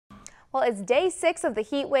Well, it's day 6 of the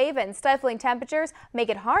heat wave and stifling temperatures make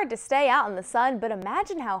it hard to stay out in the sun, but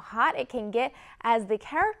imagine how hot it can get as the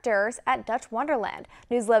characters at Dutch Wonderland.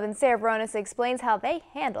 News 11's Sarah Veronis explains how they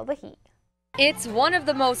handle the heat. It's one of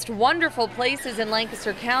the most wonderful places in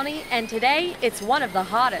Lancaster County, and today it's one of the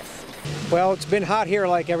hottest. Well, it's been hot here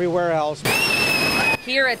like everywhere else.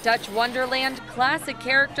 Here at Dutch Wonderland, classic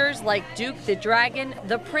characters like Duke the Dragon,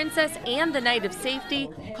 the Princess, and the Knight of Safety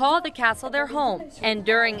call the castle their home. And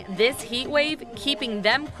during this heat wave, keeping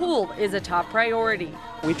them cool is a top priority.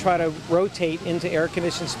 We try to rotate into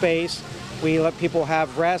air-conditioned space. We let people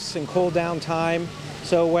have rests and cool down time.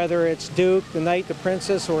 So whether it's Duke, the Knight, the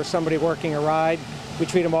Princess, or somebody working a ride, we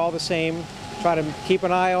treat them all the same. Try to keep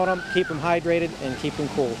an eye on them, keep them hydrated, and keep them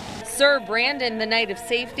cool. Sir Brandon, the Knight of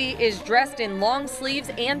Safety, is dressed in long sleeves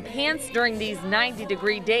and pants during these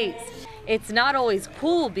 90-degree days. It's not always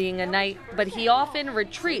cool being a knight, but he often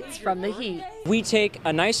retreats from the heat. We take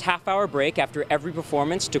a nice half-hour break after every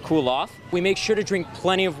performance to cool off. We make sure to drink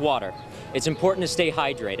plenty of water. It's important to stay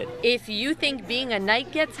hydrated. If you think being a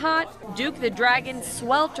knight gets hot, Duke the Dragon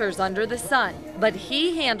swelters under the sun, but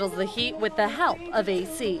he handles the heat with the help of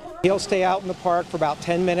AC. He'll stay out in the park for about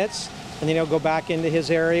 10 minutes, and then he'll go back into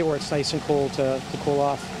his area where it's nice and cool to cool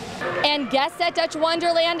off. And guests at Dutch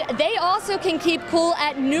Wonderland, they also can keep cool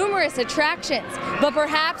at numerous attractions, but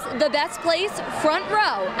perhaps the best place, front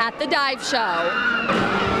row at the dive show.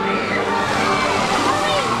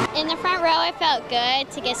 In the front row, I felt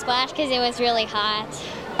good to get splashed because it was really hot.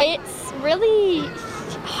 It's really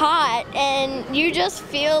hot and you just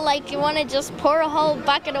feel like you want to just pour a whole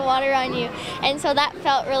bucket of water on you, and so that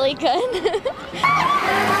felt really good.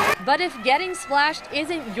 But if getting splashed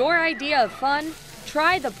isn't your idea of fun,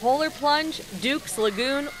 try the Polar Plunge, Duke's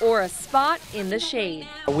Lagoon, or a spot in the shade.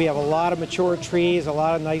 We have a lot of mature trees, a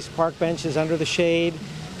lot of nice park benches under the shade,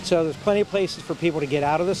 so there's plenty of places for people to get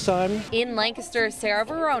out of the sun. In Lancaster, Sarah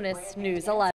Veronis, News 11.